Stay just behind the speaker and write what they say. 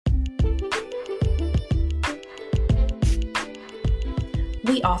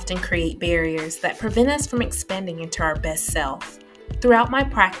We often create barriers that prevent us from expanding into our best self. Throughout my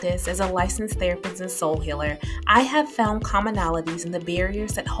practice as a licensed therapist and soul healer, I have found commonalities in the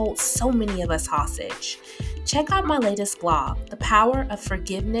barriers that hold so many of us hostage. Check out my latest blog, The Power of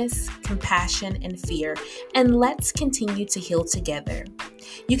Forgiveness, Compassion, and Fear, and let's continue to heal together.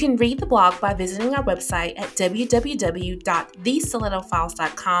 You can read the blog by visiting our website at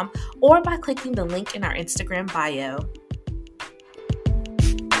www.thestilettofiles.com or by clicking the link in our Instagram bio.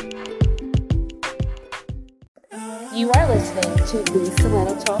 You are listening to the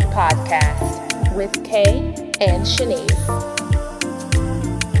Stiletto Talk podcast with Kay and Shanice.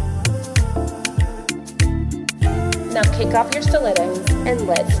 Now kick off your stilettos and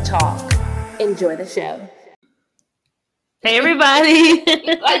let's talk. Enjoy the show. Hey everybody!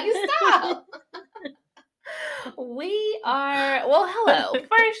 Like you stop. Hello.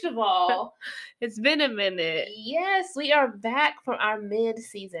 First of all, It's been a minute. yes, we are back from our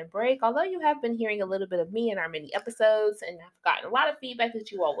mid-season break. Although you have been hearing a little bit of me in our mini episodes and have gotten a lot of feedback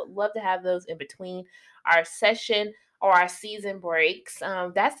that you all would love to have those in between our session or our season breaks,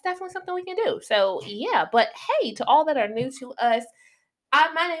 that's definitely something we can do. So yeah, but hey, to all that are new to us,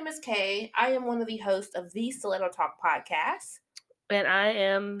 my name is Kay. I am one of the hosts of the Stiletto Talk podcast. And I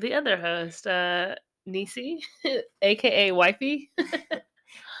am the other host, Nisi, aka Wifey.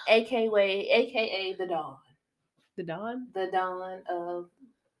 AKA the Dawn. The Dawn? The Dawn of...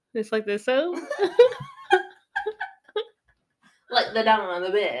 It's like the soap? Like the Dawn, the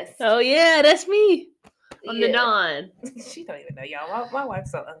best. Oh yeah, that's me. I'm the Yeah. Dawn. She don't even know, y'all. My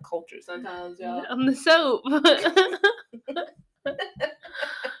wife's so uncultured sometimes, y'all. I'm the soap.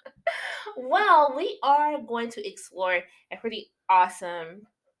 Well, we are going to explore a pretty awesome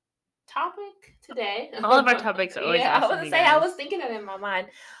topic today. All of our topics are always awesome, I you was guys. thinking it in my mind.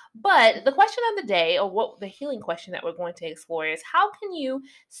 But the question of the day, or what the healing question that we're going to explore, is how can you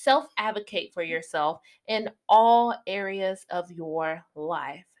self-advocate for yourself in all areas of your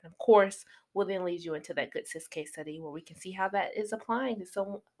life? And of course, we'll then lead you into that Good Sis case study where we can see how that is applying to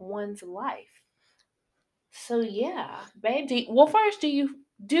someone's life. So yeah, babe. Are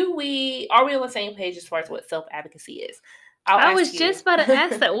we on the same page as far as what self-advocacy is? I was just about to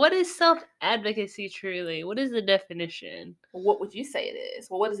ask that. What is self-advocacy truly? What is the definition? What would you say it is?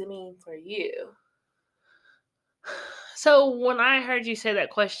 Well, what does it mean for you? So when I heard you say that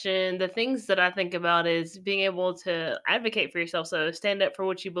question, the things that I think about is being able to advocate for yourself. So stand up for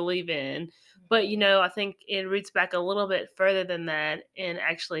what you believe in. But, I think it roots back a little bit further than that in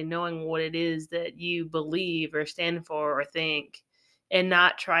actually knowing what it is that you believe or stand for or think, and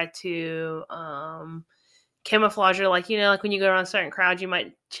not try to camouflage or like when you go around certain crowds, you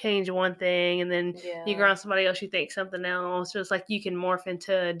might change one thing and then you go around somebody else, you think something else. So it's like you can morph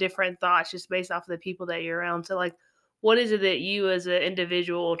into different thoughts just based off of the people that you're around. So like, what is it that you as an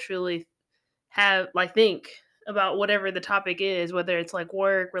individual truly think about whatever the topic is, whether it's like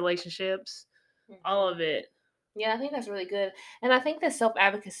work, relationships, all of it? Yeah, I think that's really good. And I think that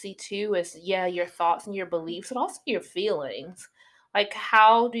self-advocacy too is, your thoughts and your beliefs, but also your feelings. Like,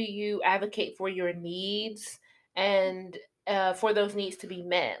 how do you advocate for your needs and for those needs to be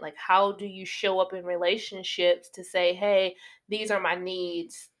met? Like, how do you show up in relationships to say, hey, these are my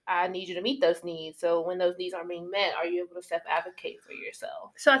needs. I need you to meet those needs. So when those needs aren't being met, are you able to self-advocate for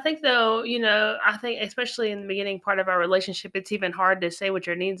yourself? So I think though, I think especially in the beginning part of our relationship, it's even hard to say what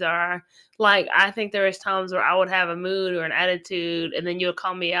your needs are. Like, I think there is times where I would have a mood or an attitude and then you'll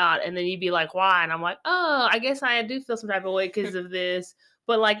call me out and then you'd be like, why? And I'm like, oh, I guess I do feel some type of way because of this.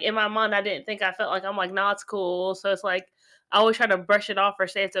 But like in my mind, I didn't think I felt like, I'm like, no, it's cool. So it's like, I always try to brush it off or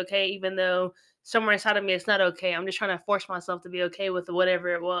say it's okay, even though somewhere inside of me it's not okay. I'm just trying to force myself to be okay with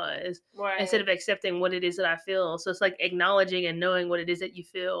whatever it was, instead of accepting what it is that I feel. So it's like acknowledging and knowing what it is that you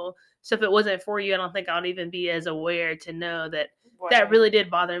feel. So if it wasn't for you, I don't think I would even be as aware to know that that really did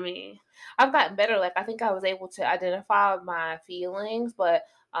bother me. I've gotten better. Like, I think I was able to identify my feelings, but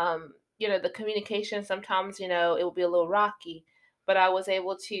the communication sometimes, it will be a little rocky. But I was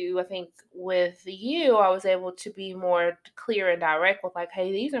able to, I think with you, I was able to be more clear and direct with like,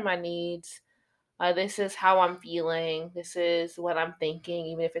 hey, these are my needs. This is how I'm feeling. This is what I'm thinking,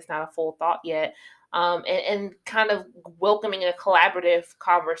 even if it's not a full thought yet. And kind of welcoming a collaborative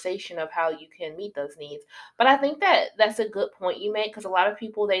conversation of how you can meet those needs. But I think that that's a good point you make, because a lot of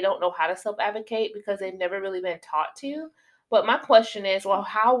people, they don't know how to self-advocate because they've never really been taught to. But my question is, well,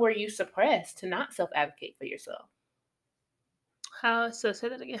 how were you suppressed to not self-advocate for yourself? How so? Say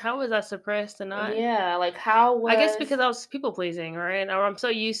that again. How was I suppressed and not? Yeah, like how I guess was because I was people pleasing, right? Or I'm so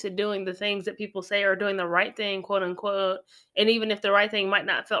used to doing the things that people say or doing the right thing, quote unquote. And even if the right thing might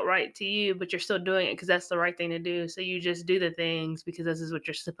not felt right to you, but you're still doing it because that's the right thing to do. So you just do the things because this is what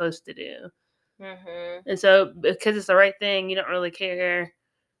you're supposed to do. Mhm. And so because it's the right thing, you don't really care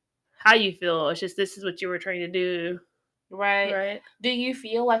how you feel. It's just this is what you were trying to do, Right. right? Do you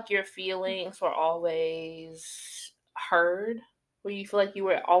feel like your feelings were always heard? Where you feel like you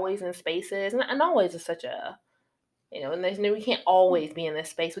were always in spaces, and always is such a, and there's no, we can't always be in this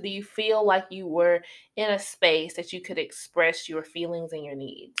space. But do you feel like you were in a space that you could express your feelings and your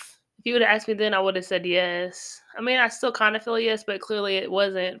needs? If you would have asked me then, I would have said yes. I mean, I still kind of feel yes, but clearly it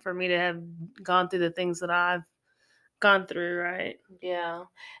wasn't for me to have gone through the things that I've gone through, right? Yeah.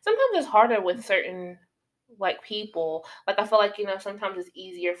 Sometimes it's harder with certain like people. Like I feel like, sometimes it's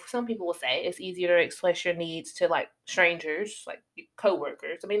easier. Some people will say it's easier to express your needs to like strangers, like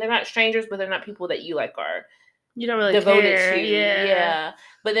coworkers. I mean, they're not strangers, but they're not people that you like are You don't really devoted care, to. yeah. Yeah.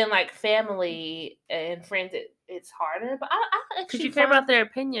 But then like family and friends, it's harder. But I Because actually you care find, about their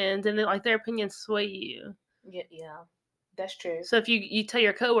opinions, and then like their opinions sway you. yeah, that's true. So if you tell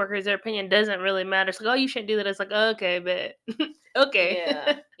your coworkers their opinion doesn't really matter, it's like, oh, you shouldn't do that. It's like, okay, but okay.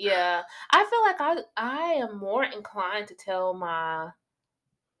 Yeah, yeah. I feel like I am more inclined to tell my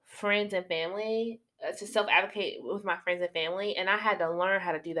friends and family, to self advocate with my friends and family, and I had to learn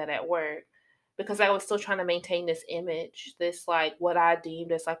how to do that at work because I was still trying to maintain this image, this like what I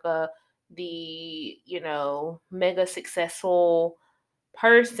deemed as like the mega successful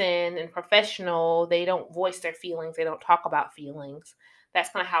person and professional. They don't voice their feelings, they don't talk about feelings. That's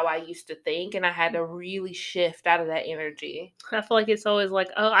kind of how I used to think, and I had to really shift out of that energy. I feel like it's always like,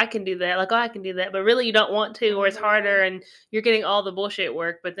 oh, I can do that. Like, oh, I can do that. But really, you don't want to, or it's Hmm. harder and you're getting all the bullshit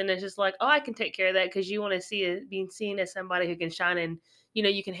work. But then it's just like, oh, I can take care of that because you want to see it being seen as somebody who can shine and,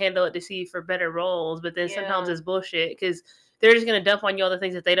 you can handle it to see for better roles. But then sometimes Yeah. it's bullshit because they're just going to dump on you all the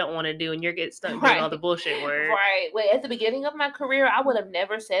things that they don't want to do and you're getting stuck doing all the Right. bullshit work. Right. Wait, at the beginning of my career, I would have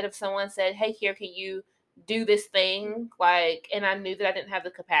never said, if someone said, "Hey, here, can you do this thing?" Like, and I knew that I didn't have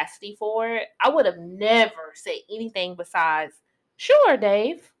the capacity for it, I would have never said anything besides, "Sure,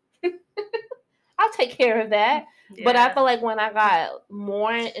 Dave. I'll take care of that." But I Yeah. feel like when I got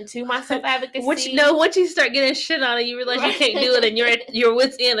more into my self advocacy, Once you start getting shit on it, you realize you can't do it, and you're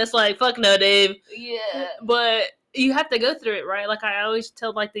wit's end. It's like, fuck no, Dave. yeah, But you have to go through it, right? Like I always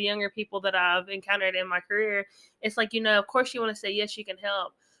tell like the younger people that I've encountered in my career, it's like, of course you want to say yes, you can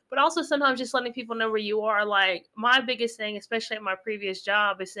help. But also sometimes just letting people know where you are. Like my biggest thing, especially at my previous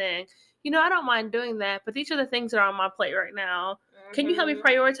job, is saying, I don't mind doing that, but these are the things that are on my plate right now. Can you help me hmm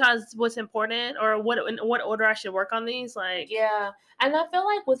prioritize what's important or in what order I should work on these? Like, yeah. And I feel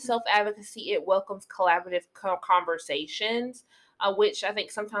like with self advocacy, it welcomes collaborative conversations, which I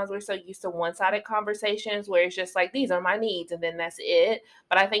think sometimes we're so used to one sided conversations where it's just like, these are my needs, and then that's it.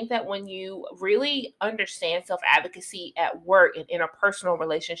 But I think that when you really understand self advocacy at work and interpersonal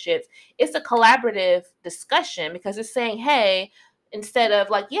relationships, it's a collaborative discussion because it's saying, hey, instead of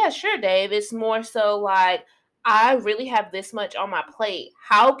like, yeah, sure, Dave, it's more so like, I really have this much on my plate.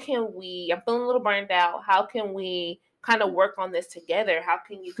 How can we? I'm feeling a little burned out. How can we kind of work on this together? How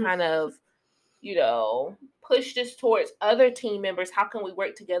can you kind of, push this towards other team members? How can we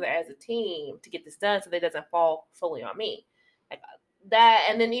work together as a team to get this done so that it doesn't fall solely on me? Like that.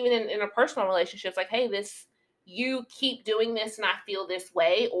 And then even in interpersonal relationships, like, hey, you keep doing this and I feel this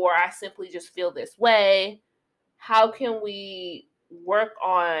way, or I simply just feel this way. How can we work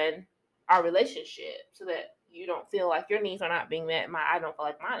on our relationship so that you don't feel like your needs are not being met, I don't feel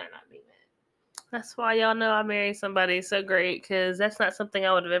like mine are not being met? that's why y'all know I married somebody so great because that's not something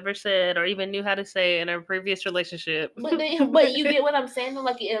I would have ever said or even knew how to say in a previous relationship. But you get what I'm saying?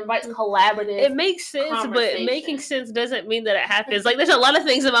 Like, it invites collaborative It makes sense, but making conversation. sense doesn't mean that it happens. Like, there's a lot of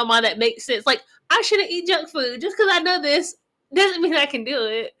things in my mind that make sense. Like, I shouldn't eat junk food just because I know this doesn't mean I can do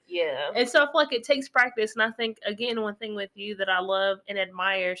it. Yeah. And so I feel like it takes practice. And I think, again, one thing with you that I love and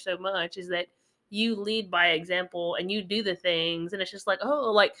admire so much is that you lead by example and you do the things. And it's just like, oh,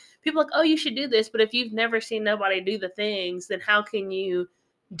 like people are like, oh, you should do this. But if you've never seen nobody do the things, then how can you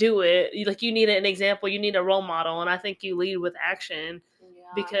do it? Like, you need an example, you need a role model. And I think you lead with action Yeah.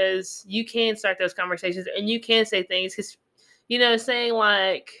 because you can start those conversations and you can say things because, saying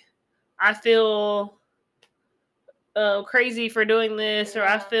like, I feel crazy for doing this, or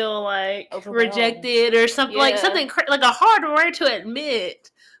I Yeah. feel like Overwhelmed. rejected, or something Yeah. like like a hard word to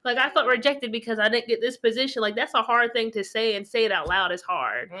admit. Like, I felt rejected because I didn't get this position. Like, that's a hard thing to say, and say it out loud is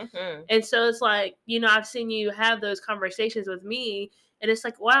hard. Mm-hmm. And so it's like, I've seen you have those conversations with me, and it's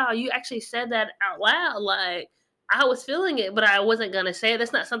like, wow, you actually said that out loud. Like, I was feeling it, but I wasn't gonna say it.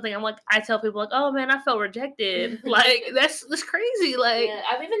 That's not something I'm like. I tell people like, "Oh man, I felt rejected." Like that's crazy. Like, yeah,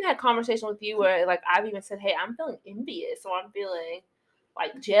 I've even had conversation with you where like I've even said, "Hey, I'm feeling envious, or I'm feeling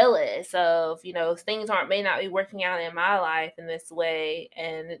like jealous of things may not be working out in my life in this way,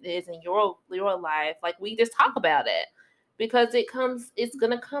 and it is in your life." Like we just talk about it because it's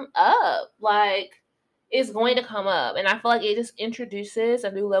gonna come up. Like it's going to come up, and I feel like it just introduces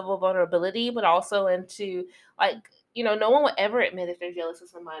a new level of vulnerability, but also into like no one would ever admit if they're jealous of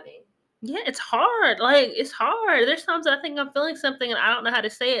somebody. yeah, it's hard. Like it's hard. There's times I think I'm feeling something and I don't know how to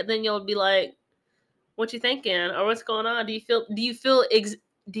say it. Then you'll be like, "What you thinking?" or "What's going on? Do you feel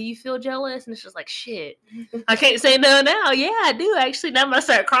jealous?" And it's just like, shit. I can't say no now. Yeah, I do actually. Now I'm gonna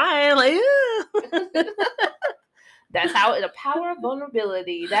start crying. Like, yeah. That's how the power of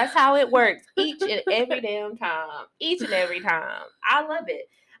vulnerability. That's how it works each and every damn time. Each and every time. I love it.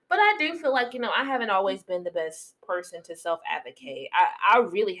 But I do feel like, I haven't always been the best person to self-advocate. I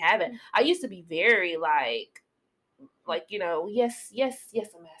really haven't. I used to be very like, yes,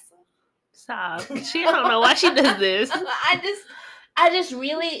 Amasa. Stop. She don't know why she does this. I just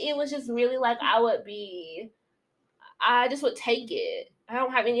really, it was just really like I just would take it. I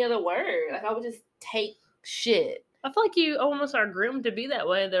don't have any other word. Like I would just take shit. I feel like you almost are groomed to be that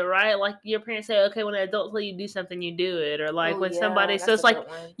way, though, right? Like your parents say, okay, when an adult tell you do something, you do it, or like when somebody, so it's like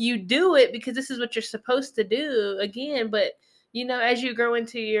you do it because this is what you're supposed to do. Again, but as you grow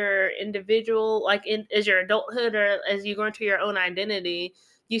into your individual, like as your adulthood, or as you grow into your own identity,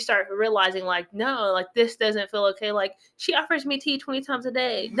 you start realizing like, no, like this doesn't feel okay. Like she offers me tea 20 times a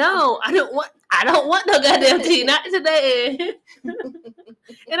day. No, I don't want no goddamn tea, not today.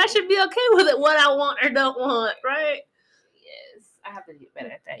 And I should be okay with it, what I want or don't want, right? Yes, I have to get better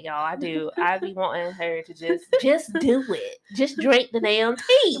at that, y'all. I do. I be wanting her to just do it. Just drink the damn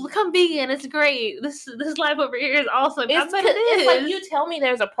tea. Become vegan. It's great. This life over here is awesome. It's like you tell me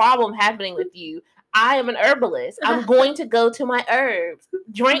there's a problem happening with you. I am an herbalist. I'm going to go to my herbs.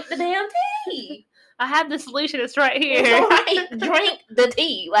 Drink the damn tea. I have the solution. It's right here. Right. Drink the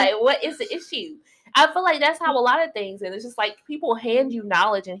tea. Like, what is the issue? I feel like that's how a lot of things, and it's just like people hand you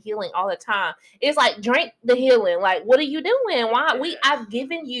knowledge and healing all the time. It's like drink the healing. Like, what are you doing? Why? I've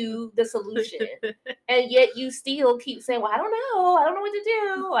given you the solution, and yet you still keep saying, "Well, I don't know. I don't know what to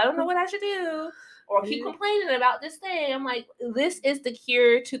do. I don't know what I should do," or keep complaining about this thing. I'm like, this is the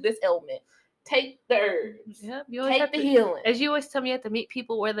cure to this ailment. Take the herbs. Yep, take the healing. As you always tell me, you have to meet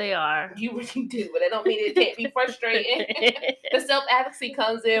people where they are. You really do, but I don't mean it can't be frustrating. The self-advocacy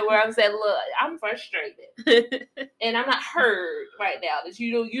comes in where I'm saying, look, I'm frustrated. And I'm not heard right now. That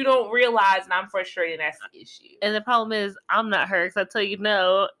you don't realize that I'm frustrated, and that's the issue. And the problem is I'm not heard because I tell you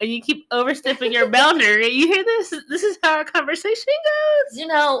no, and you keep overstepping your boundary. You hear this? This is how our conversation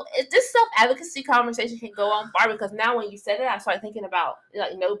goes. This self-advocacy conversation can go on far because now when you said it, I started thinking about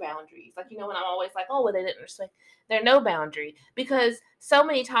like no boundaries. Like, when I'm always like, oh, well, they didn't respect. There's no boundary because so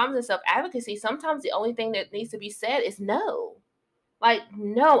many times in self-advocacy, sometimes the only thing that needs to be said is no. Like,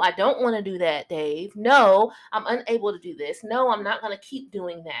 no, I don't want to do that, Dave. No, I'm unable to do this. No, I'm not going to keep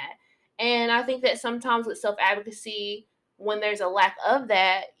doing that. And I think that sometimes with self-advocacy, when there's a lack of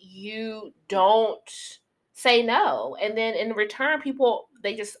that, you don't say no. And then in return, people,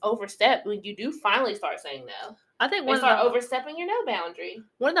 they just overstep when you do finally start saying no. I think they start overstepping your no boundary.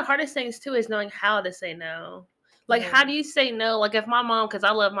 One of the hardest things, too, is knowing how to say no. Like, how do you say no? Like, if my mom, because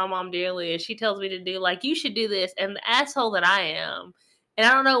I love my mom dearly, and she tells me to do, like, you should do this, and the asshole that I am, and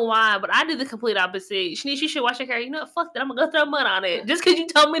I don't know why, but I do the complete opposite. She should wash her hair. You know what? Fuck that. I'm going to go throw mud on it just because you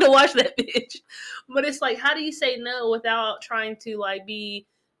told me to wash that bitch. But it's like, how do you say no without trying to, like, be,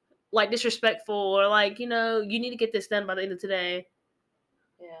 like, disrespectful or, like, you need to get this done by the end of today.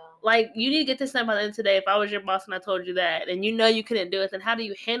 Yeah. Like, you need to get this done by the end of today. If I was your boss and I told you that, and you couldn't do it, then how do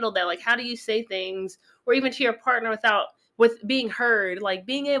you handle that? Like, how do you say things, or even to your partner with being heard, like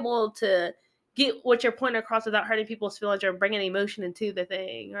being able to get what you're pointing across without hurting people's feelings or bringing emotion into the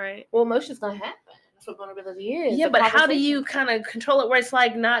thing, right? Well, emotion's gonna happen. That's what vulnerability is. Yeah, but how do you kind of control it where it's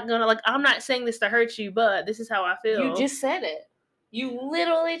like not gonna, like, I'm not saying this to hurt you, but this is how I feel. You just said it. You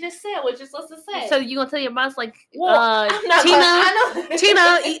literally just said what you're supposed to say. So you gonna tell your boss like, Tina,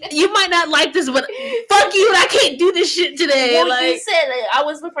 you might not like this, but fuck you, I can't do this shit today. Well, like, you said, I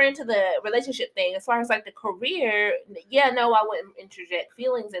was referring to the relationship thing. As far as like the career, I wouldn't interject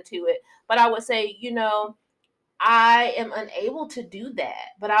feelings into it, but I would say, I am unable to do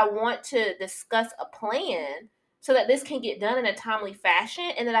that, but I want to discuss a plan so that this can get done in a timely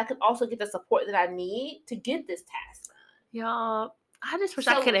fashion, and that I could also get the support that I need to get this task done. Y'all, I just wish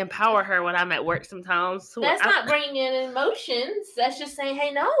I could empower her when I'm at work sometimes. So that's not bringing in emotions. That's just saying,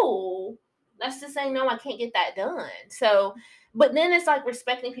 hey, no. That's just saying, no, I can't get that done. So, but then it's like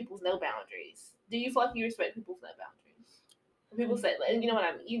respecting people's no boundaries. Do you feel like you respect people's no boundaries? People say, you know what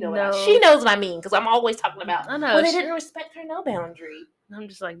I mean? You know No. she knows what I mean, because I'm always talking about, I know. well, they didn't respect her no boundary. I'm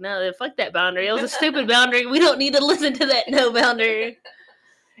just like, no, fuck that boundary. It was a stupid boundary. We don't need to listen to that no boundary.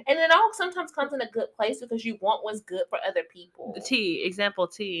 And it all sometimes comes in a good place because you want what's good for other people. Example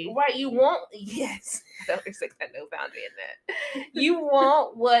T. Right, you want, yes, I don't respect that no boundary in that. You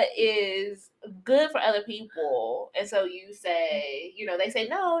want what is good for other people. And so you say, they say,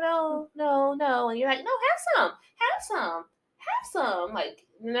 no. And you're like, no, have some. Like,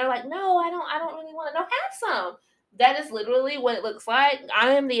 and they're like, no, I don't really want to. No, have some. That is literally what it looks like.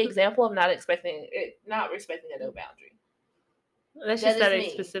 I am the example of not respecting a no boundary. That's just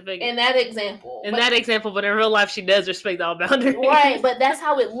that specific. In that example. But in real life, she does respect all boundaries. Right, but that's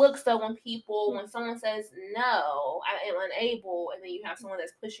how it looks, though, when someone says, no, I am unable, and then you have someone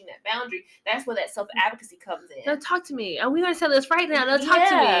that's pushing that boundary, that's where that self-advocacy comes in. No, talk to me. We're going to say this right now. No, talk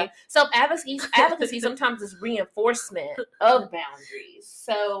to me. Self-advocacy sometimes is reinforcement of boundaries.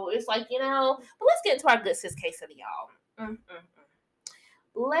 So it's like, but let's get into our good sis case study, y'all.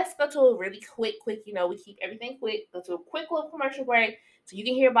 Let's go to a really quick, we keep everything quick. Go to a quick little commercial break so you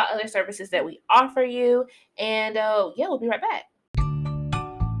can hear about other services that we offer you. And we'll be right back.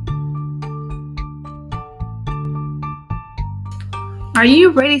 Are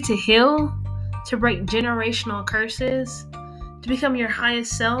you ready to heal? To break generational curses? To become your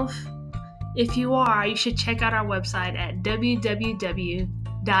highest self? If you are, you should check out our website at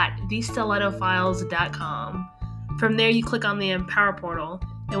www.thestilettofiles.com. From there, you click on the Empower portal,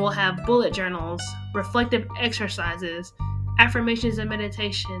 and we'll have bullet journals, reflective exercises, affirmations and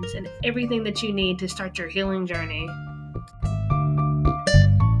meditations, and everything that you need to start your healing journey.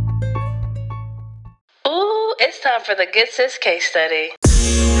 Ooh, it's time for the Good Sis case study.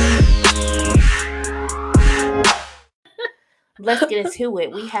 Let's get into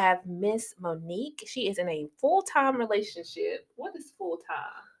it. We have Miss Monique. She is in a full-time relationship. What is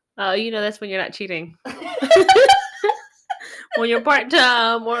full-time? Oh, that's when you're not cheating. When you're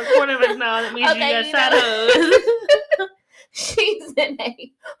part-time or quarter of now, that means you got side hustles. She's in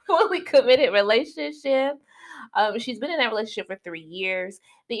a fully committed relationship. She's been in that relationship for 3 years.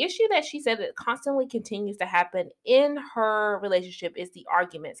 The issue that she said that constantly continues to happen in her relationship is the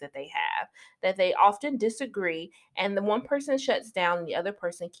arguments that they have, that they often disagree, and the one person shuts down and the other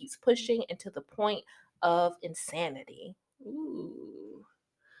person keeps pushing into the point of insanity. Ooh,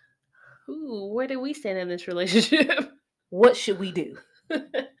 where do we stand in this relationship? What should we do?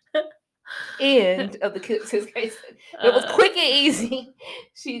 End of the case. It was quick and easy.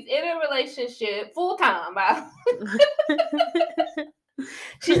 She's in a relationship full-time.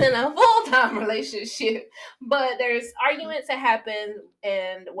 She's in a full-time relationship, but there's arguments that happen,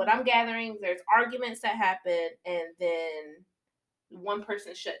 and what I'm gathering, there's arguments that happen, and then one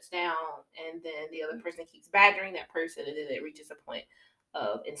person shuts down, and then the other person keeps badgering that person, and then it reaches a point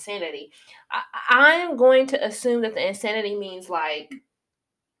of insanity. I'm going to assume that the insanity means like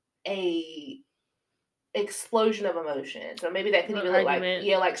a explosion of emotion. So maybe that could even look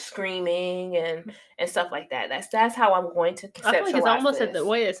like screaming and stuff like that. That's how I'm going to conceptualize. I feel like it's almost the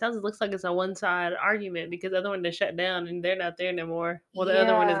way it sounds. It looks like it's a one-side argument because the other one is shut down and they're not there anymore. Well, the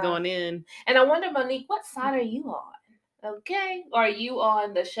other one is going in. And I wonder, Monique, what side are you on? Okay, are you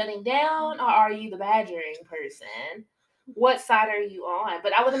on the shutting down or are you the badgering person? What side are you on?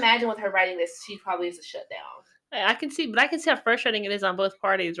 But I would imagine with her writing this, she probably is a shutdown. I can see how frustrating it is on both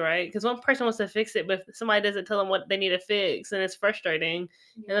parties, right? Because one person wants to fix it, but if somebody doesn't tell them what they need to fix, then it's frustrating.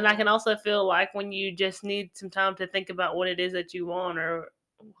 Yeah. And then I can also feel like when you just need some time to think about what it is that you want or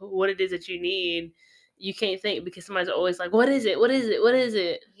what it is that you need, you can't think because somebody's always like, what is it? What is it? What is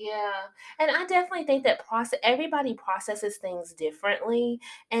it? Yeah. And I definitely think that everybody processes things differently.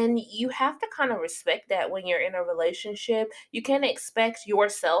 And you have to kind of respect that when you're in a relationship. You can't expect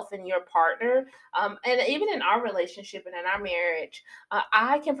yourself and your partner. And even in our relationship and in our marriage,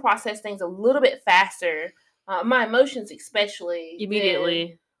 I can process things a little bit faster. My emotions especially.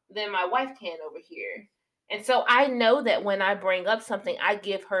 Immediately. Than my wife can over here. And so I know that when I bring up something, I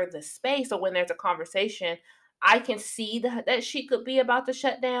give her the space, or when there's a conversation, I can see that she could be about to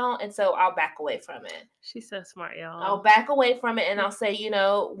shut down. And so I'll back away from it. She's so smart, y'all. I'll back away from it and I'll say,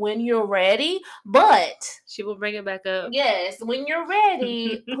 when you're ready, but she will bring it back up. Yes. When you're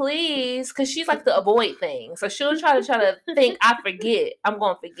ready, please. Because she's like the avoid thing. So she'll try to think I forget. I'm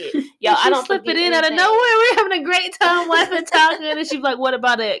going to forget. Y'all, I don't slip it in out of nowhere. We're having a great time laughing, talking. And she's like, what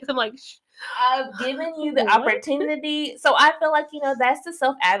about X? I'm like, I've given you the opportunity. So I feel like, that's the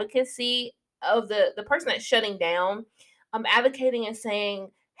self-advocacy of the person that's shutting down. I'm advocating and saying,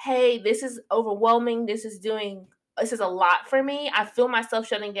 hey, this is overwhelming. This is a lot for me. I feel myself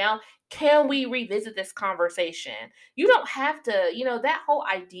shutting down. Can we revisit this conversation? You don't have to, that whole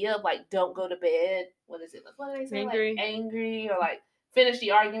idea of like, don't go to bed. What is it? What do they say? Angry. Like angry or like finish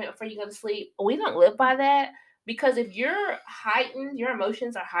the argument before you go to sleep. We don't live by that, because if you're heightened, your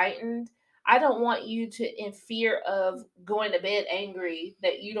emotions are heightened. I don't want you to, in fear of going to bed angry,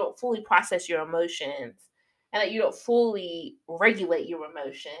 that you don't fully process your emotions and that you don't fully regulate your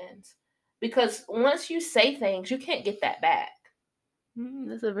emotions. Because once you say things, you can't get that back.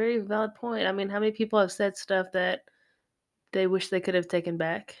 That's a very valid point. I mean, how many people have said stuff that they wish they could have taken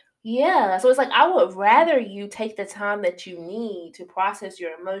back? Yeah. So it's like, I would rather you take the time that you need to process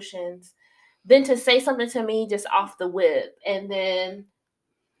your emotions than to say something to me just off the whip. And then,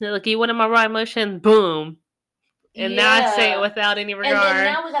 Look, you wanted my raw emotion, boom. And now I say it without any regard. And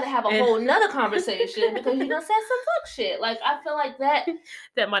then now we gotta have a whole nother conversation because you done said some fuck shit. Like, I feel like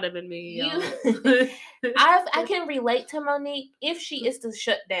that might have been me. I can relate to Monique if she is the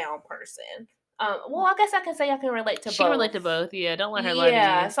shut down person. Well, I guess I can say I can relate to both. She can relate to both. Yeah, don't let her lie to you.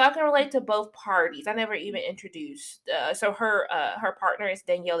 Yeah, so I can relate to both parties. I never even introduced. So her partner is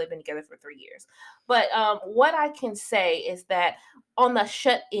Danielle. They've been together for 3 years. But what I can say is that on the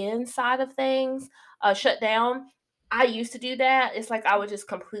shut in side of things, shut down, I used to do that. It's like I would just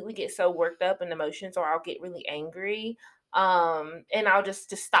completely get so worked up in emotions, or I'll get really angry, and I'll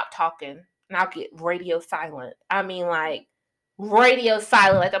just stop talking, and I'll get radio silent. I mean, like, radio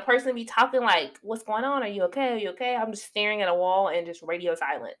silent. Like, a person be talking like, what's going on? Are you okay? Are you okay? I'm just staring at a wall and just radio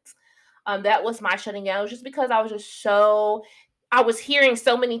silence. That was my shutting down. It was just because I was just I was hearing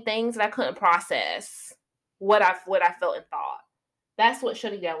so many things that I couldn't process what I felt and thought. That's what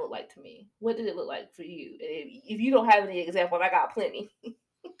shutting down looked like to me. What did it look like for you? If you don't have any examples, I got plenty.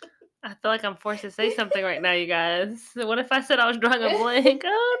 I feel like I'm forced to say something right now, you guys. What if I said I was drawing a blank?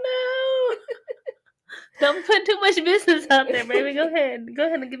 Oh, no. Don't put too much business out there, baby. Go ahead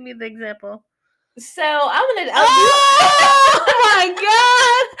and give me the example. So I'm gonna. Oh my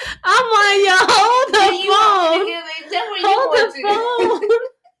God! I'm like, y'all, hold the phone. Hold the phone.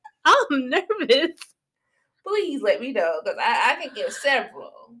 I'm nervous. Please let me know, because I can give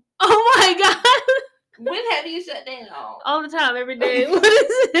several. Oh my God! When have you shut down? All the time, every day. What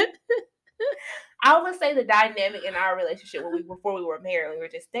is it? I would say the dynamic in our relationship before we were married, we were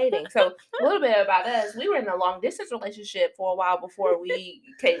just dating. So a little bit about us: we were in a long distance relationship for a while before we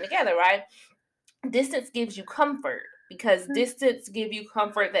came together. Right? Distance gives you comfort, because distance gives you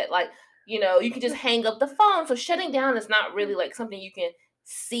comfort that, like, you can just hang up the phone. So shutting down is not really like something you can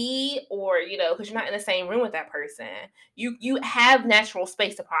see, or because you're not in the same room with that person. You have natural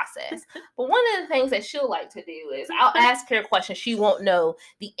space to process. But one of the things that she'll like to do is, I'll ask her a question, she won't know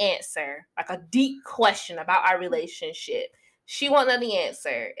the answer, like a deep question about our relationship. She won't know the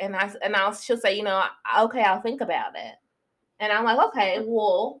answer, and she'll say, okay, I'll think about it. And I'm like, okay,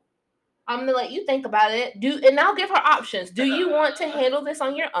 well, I'm gonna let you think about it. And I'll give her options. Do you want to handle this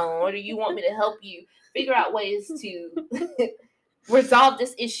on your own, or do you want me to help you figure out ways to resolve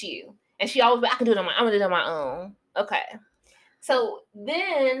this issue? And she always, I'm gonna do it on my own. Okay. So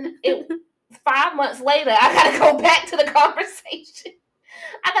then 5 months later, I gotta go back to the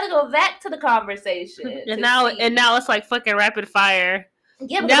conversation. And now it's like fucking rapid fire.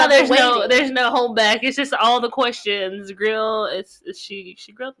 Yeah, now there's no hold back. It's just all the questions. She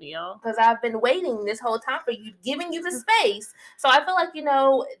grilled me, y'all. Because I've been waiting this whole time for you, giving you the space. So I feel like,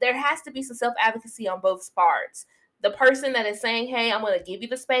 there has to be some self-advocacy on both parts. The person that is saying, hey, I'm going to give you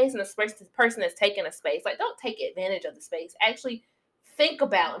the space, and the person that's taking a space. Like, don't take advantage of the space. Actually think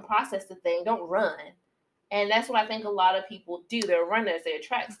about and process the thing. Don't run. And that's what I think a lot of people do. They're runners. They're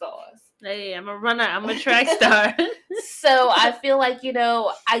track stars. Hey, I'm a runner. I'm a track star. So I feel like,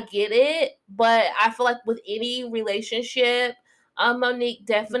 I get it. But I feel like with any relationship, Monique,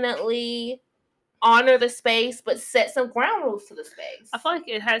 definitely honor the space, but set some ground rules to the space. I feel like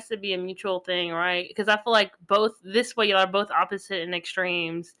it has to be a mutual thing, right? Because I feel like this way y'all are both opposite and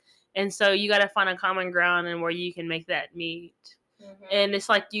extremes. And so you got to find a common ground and where you can make that meet. Mm-hmm. And it's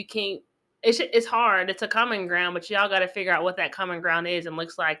like you can't. It's hard. It's a common ground, but y'all got to figure out what that common ground is and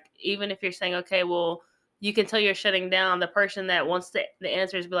looks like. Even if you're saying, okay, well, you can tell you're shutting down, the person that wants the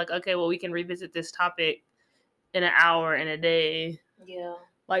answers be like, okay, well, we can revisit this topic in an hour, in a day. Yeah.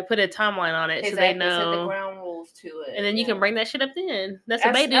 Like, put a timeline on it. Exactly. So they know. Set the ground rules to it. And then you can bring that shit up then. That's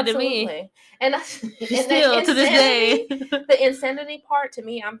what they do to me. And still, to this day. The insanity part, to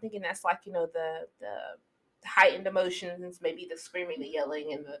me, I'm thinking that's like, the heightened emotions, maybe the screaming, the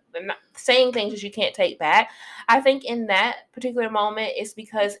yelling, and the not saying things that you can't take back. I think in that particular moment, it's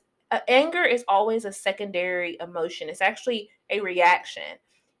because anger is always a secondary emotion. It's actually a reaction.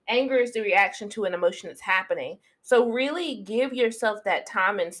 Anger is the reaction to an emotion that's happening. So really give yourself that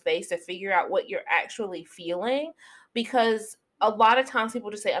time and space to figure out what you're actually feeling, because a lot of times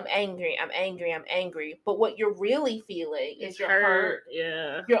people just say, I'm angry, I'm angry, I'm angry. But what you're really feeling is you're hurt,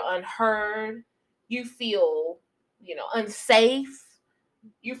 yeah, you're unheard, you feel, unsafe,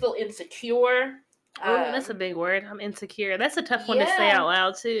 you feel insecure. Oh, that's a big word. I'm insecure. That's a tough one to say Yeah. out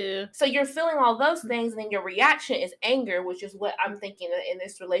loud too. So you're feeling all those things, and then your reaction is anger, which is what I'm thinking in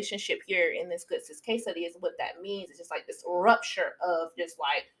this relationship here, in this good sis case study, is what that means. It's just like this rupture of just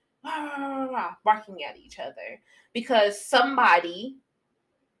like barking at each other because somebody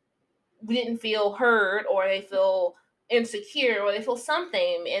didn't feel heard, or they feel insecure, or they feel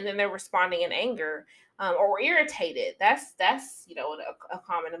something, and then they're responding in anger. Or irritated. That's a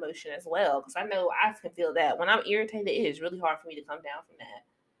common emotion as well, because I know I can feel that when I'm irritated. It is really hard for me to come down from that.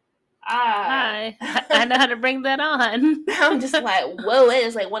 Hi, I know how to bring that on. I'm just like, whoa, it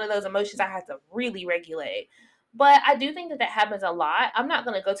is like one of those emotions I have to really regulate. But I do think that happens a lot. I'm not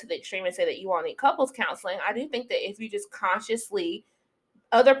going to go to the extreme and say that you all need couples counseling. I do think that if you just consciously,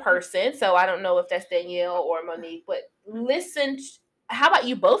 other person, so I don't know if that's Danielle or Monique, but listen. How about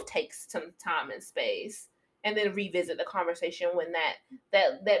you both take some time and space and then revisit the conversation when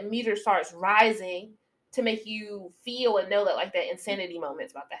that meter starts rising, to make you feel and know that like that insanity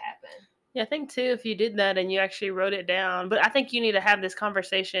moment's about to happen. Yeah, I think too, if you did that and you actually wrote it down, but I think you need to have this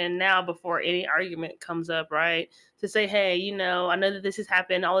conversation now before any argument comes up, right? To say, hey, I know that this has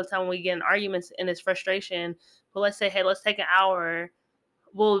happened all the time when we get in arguments and it's frustration, but let's say, hey, let's take an hour.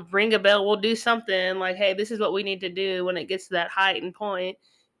 We'll ring a bell. We'll do something like, hey, this is what we need to do when it gets to that height and point.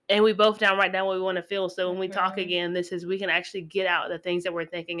 And we both write down what we want to feel. So when we talk again, we can actually get out the things that we're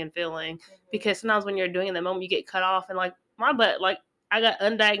thinking and feeling. Because sometimes when you're doing it in the moment, you get cut off. And like my butt, like I got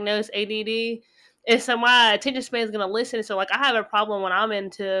undiagnosed ADD. And so my attention span is going to listen. So like I have a problem when I'm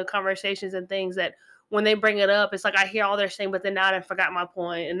into conversations and things that when they bring it up, it's like I hear all they're saying, but then now I forgot my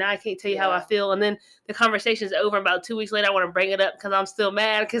point, and now I can't tell you how I feel. And then the conversation is over. About 2 weeks later, I want to bring it up because I'm still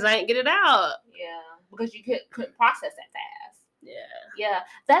mad because I ain't get it out. Yeah, because you couldn't process that fast. Yeah,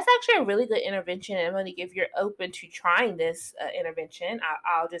 that's actually a really good intervention. And Monique, if you're open to trying this intervention,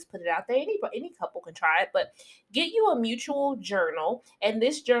 I'll just put it out there. Any couple can try it, but get you a mutual journal, and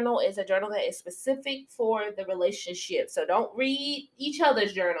this journal is a journal that is specific for the relationship. So don't read each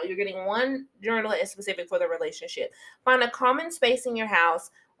other's journal. You're getting one journal that is specific for the relationship. Find a common space in your house,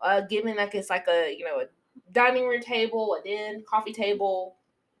 given like it's like a dining room table, a den, coffee table,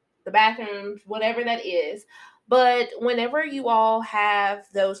 the bathrooms, whatever that is. But whenever you all have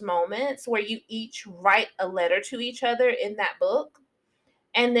those moments where you each write a letter to each other in that book,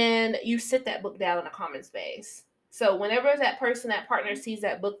 and then you sit that book down in a common space. So whenever that partner sees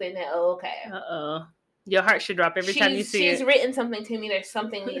that book, they know, oh, okay. Your heart should drop every time you see it. She's written something to me. There's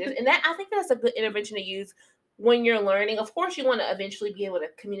something needed. And I think that's a good intervention to use when you're learning. Of course, you want to eventually be able to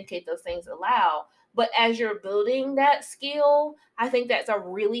communicate those things aloud. But as you're building that skill, I think that's a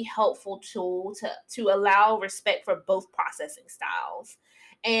really helpful tool to allow respect for both processing styles.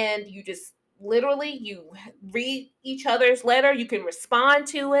 And you just literally, you read each other's letter. You can respond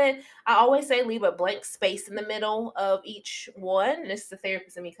to it. I always say leave a blank space in the middle of each one. This is the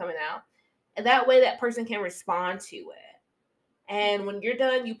therapist in me coming out. And that way that person can respond to it. And when you're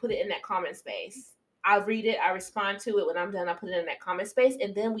done, you put it in that comment space. I read it. I respond to it. When I'm done, I put it in that comment space.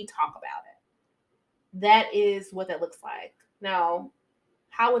 And then we talk about it. That is what that looks like. Now,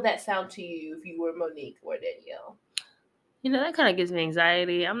 how would that sound to you if you were Monique or Danielle? That kind of gives me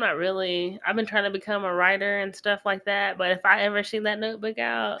anxiety. I've been trying to become a writer and stuff like that. But if I ever see that notebook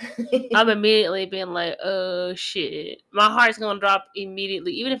out, I'm immediately being like, oh, shit. My heart's going to drop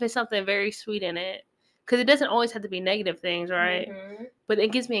immediately, even if it's something very sweet in it. Because it doesn't always have to be negative things, right? Mm-hmm. But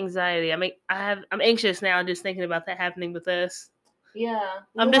it gives me anxiety. I'm anxious now just thinking about that happening with us. Yeah.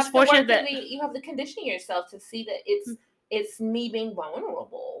 I'm just fortunate that you have to condition yourself to see that it's me being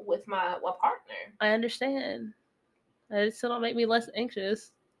vulnerable with my partner. I understand. It still don't make me less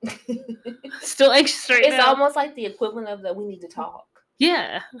anxious. Still anxious right now. It's almost like the equivalent of the we need to talk.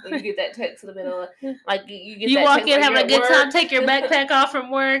 Yeah. When you get that text in the middle of, like you walk in having a good time, take your backpack off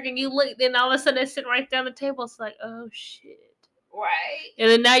from work, and you look, then all of a sudden it's sitting right down the table. It's like, oh shit. Right. And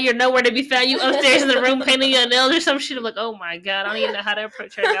then now you're nowhere to be found. You upstairs in the room painting your nails or some shit. I'm like, oh my God, I don't even know how to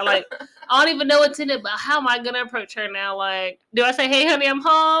approach her now. Like, I don't even know what's in it, but how am I going to approach her now? Like, do I say, hey, honey, I'm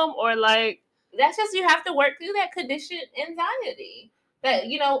home? Or like... That's just, you have to work through that conditioned anxiety. That,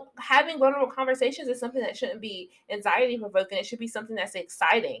 having vulnerable conversations is something that shouldn't be anxiety provoking. It should be something that's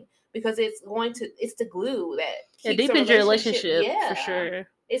exciting, because it's the glue that keeps it deepens your relationship, for sure.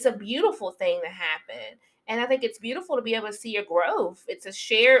 It's a beautiful thing to happen. And I think it's beautiful to be able to see your growth. It's a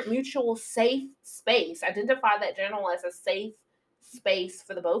shared, mutual, safe space. Identify that journal as a safe space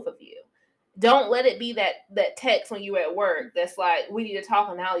for the both of you. Don't let it be that text when you're at work that's like, we need to talk,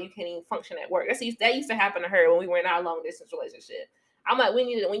 and now you can't even function at work. That used to happen to her when we were in our long distance relationship. I'm like, when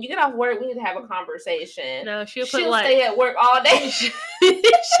you get off work, we need to have a conversation. No, she'll stay at work all day.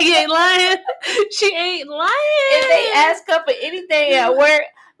 She ain't lying. She ain't lying. If they ask her for anything at work,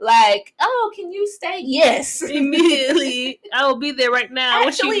 like, oh, can you stay? Yes. Immediately. I will be there right now.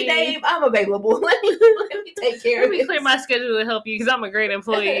 Actually, Dave, I'm available. Let me take care of it. Let me clear my schedule to help you because I'm a great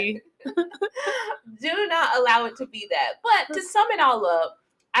employee. Do not allow it to be that. But to sum it all up,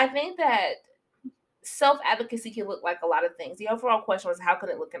 I think that self-advocacy can look like a lot of things. The overall question was, how can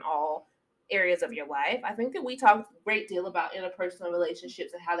it look in all areas of your life? I think that we talked a great deal about interpersonal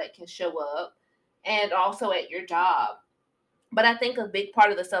relationships and how that can show up, and also at your job. But I think a big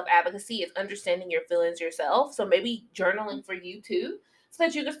part of the self-advocacy is understanding your feelings yourself. So maybe journaling for you too, so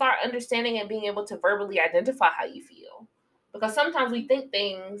that you can start understanding and being able to verbally identify how you feel. Because sometimes we think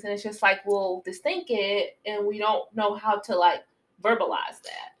things and it's just like, we'll just think it and we don't know how to like verbalize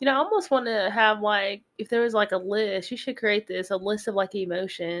that. You know, I almost want to have like, if there was like a list, you should create a list of like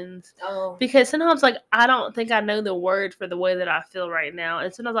emotions. Oh. Because sometimes like I don't think I know the word for the way that I feel right now.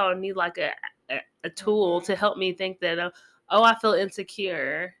 And sometimes I would need like a tool to help me think that, oh, I feel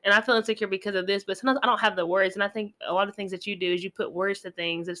insecure. And I feel insecure because of this, but sometimes I don't have the words. And I think a lot of things that you do is you put words to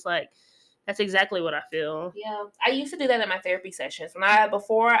things. It's like, that's exactly what I feel. Yeah. I used to do that in my therapy sessions.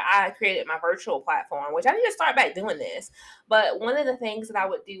 Before I created my virtual platform, which I need to start back doing this. But one of the things that I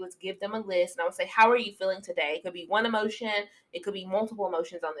would do is give them a list, and I would say, how are you feeling today? It could be one emotion. It could be multiple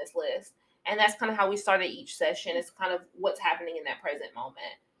emotions on this list. And that's kind of how we started each session. It's kind of what's happening in that present moment.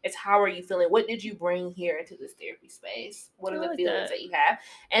 It's how are you feeling? What did you bring here into this therapy space? What are the feelings that you have?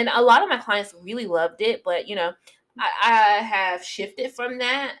 And a lot of my clients really loved it, but you know, I have shifted from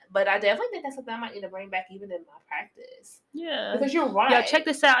that, but I definitely think that's something I might need to bring back even in my practice. Yeah. Because you're right. Yeah, check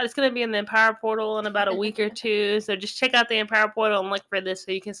this out. It's going to be in the Empower Portal in about a week or two. So just check out the Empower Portal and look for this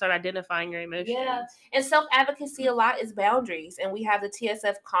so you can start identifying your emotions. Yeah. And self-advocacy a lot is boundaries. And we have the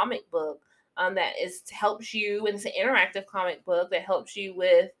TSF comic book that helps you, and it's an interactive comic book that helps you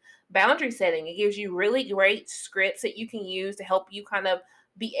with boundary setting. It gives you really great scripts that you can use to help you kind of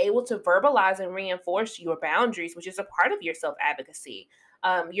be able to verbalize and reinforce your boundaries, which is a part of your self-advocacy.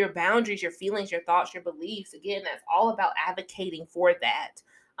 Your boundaries, your feelings, your thoughts, your beliefs. Again, that's all about advocating for that,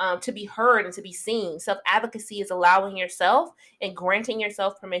 to be heard and to be seen. Self-advocacy is allowing yourself and granting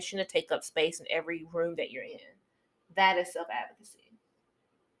yourself permission to take up space in every room that you're in. That is self-advocacy.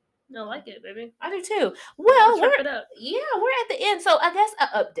 I like it, baby. I do too. Well, we're at the end. So I guess an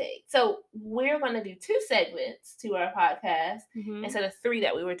update. So we're going to do 2 segments to our podcast instead of 3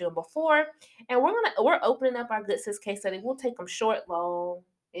 that we were doing before. And we're opening up our Good Sis case study. We'll take them short, long,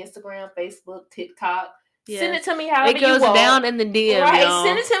 Instagram, Facebook, TikTok. Yes. Send it to me however you want. It goes down in the DM, right? Y'all.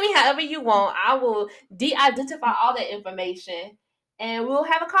 Send it to me however you want. I will de-identify all that information. And we'll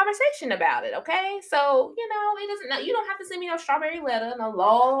have a conversation about it, okay? So, you don't have to send me no strawberry letter, no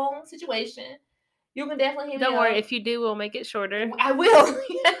long situation. You can definitely hit me up. Don't worry, if you do, we'll make it shorter. I will.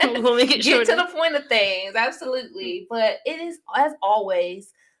 We'll make it shorter. Get to the point of things, absolutely. But it is, as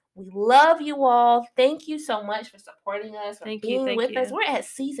always, we love you all. Thank you so much for supporting us, for being with us. We're at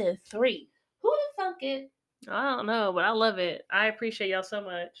season 3. Who would have thunk it? I don't know, but I love it. I appreciate y'all so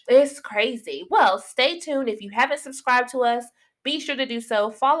much. It's crazy. Well, stay tuned. If you haven't subscribed to us, be sure to do so.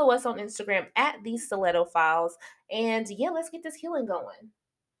 Follow us on Instagram at These Stiletto Files. And yeah, let's get this healing going.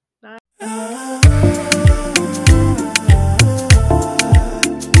 Bye.